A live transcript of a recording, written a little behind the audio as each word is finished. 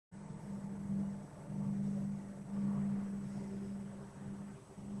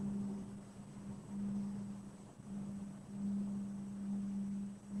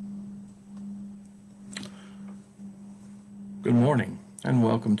Good morning and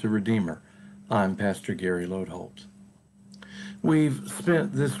welcome to Redeemer. I'm Pastor Gary Lodeholt. We've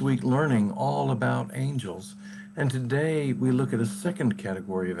spent this week learning all about angels, and today we look at a second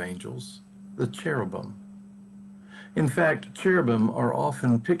category of angels, the cherubim. In fact, cherubim are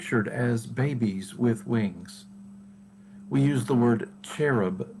often pictured as babies with wings. We use the word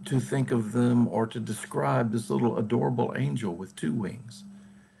cherub to think of them or to describe this little adorable angel with two wings.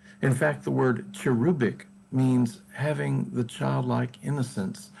 In fact, the word cherubic means having the childlike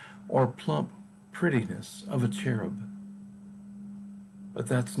innocence or plump prettiness of a cherub. But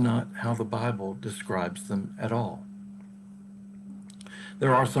that's not how the Bible describes them at all.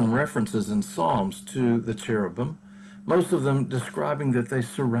 There are some references in Psalms to the cherubim, most of them describing that they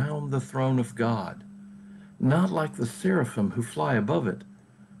surround the throne of God, not like the seraphim who fly above it,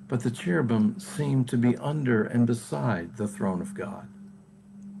 but the cherubim seem to be under and beside the throne of God.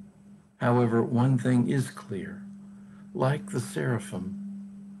 However, one thing is clear. Like the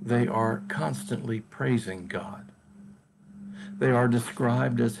seraphim, they are constantly praising God. They are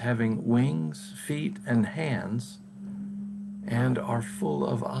described as having wings, feet, and hands, and are full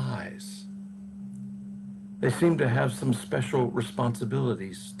of eyes. They seem to have some special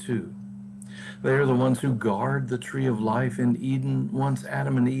responsibilities, too. They are the ones who guard the tree of life in Eden once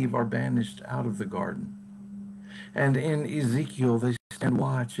Adam and Eve are banished out of the garden. And in Ezekiel, they stand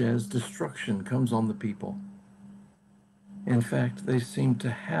watch as destruction comes on the people. In fact, they seem to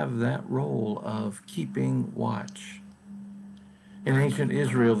have that role of keeping watch. In ancient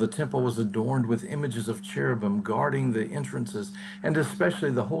Israel, the temple was adorned with images of cherubim guarding the entrances, and especially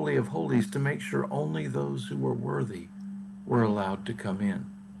the Holy of Holies, to make sure only those who were worthy were allowed to come in.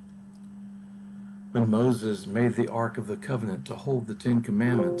 When Moses made the Ark of the Covenant to hold the Ten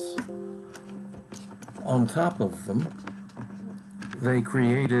Commandments, on top of them, they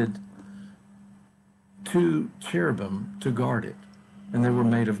created two cherubim to guard it, and they were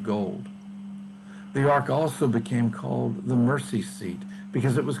made of gold. The ark also became called the mercy seat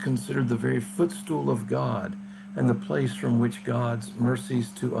because it was considered the very footstool of God and the place from which God's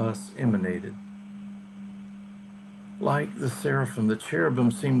mercies to us emanated. Like the seraphim, the cherubim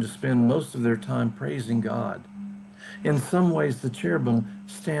seem to spend most of their time praising God. In some ways, the cherubim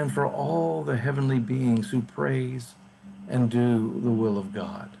stand for all the heavenly beings who praise and do the will of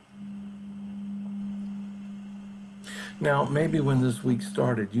God. Now, maybe when this week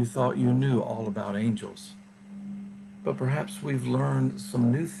started, you thought you knew all about angels. But perhaps we've learned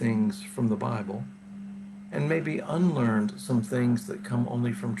some new things from the Bible, and maybe unlearned some things that come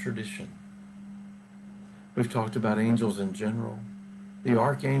only from tradition. We've talked about angels in general, the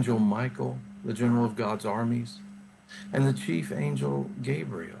archangel Michael, the general of God's armies, and the chief angel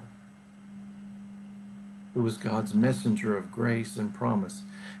Gabriel, who was God's messenger of grace and promise,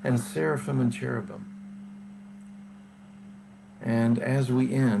 and seraphim and cherubim. And as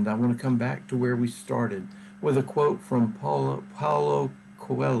we end, I want to come back to where we started with a quote from Paulo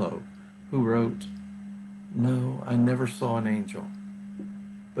Coelho, who wrote, "No, I never saw an angel,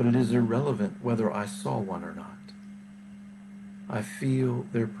 but it is irrelevant whether I saw one or not. I feel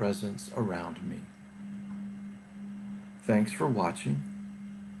their presence around me." Thanks for watching,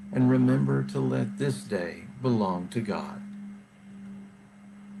 and remember to let this day belong to God.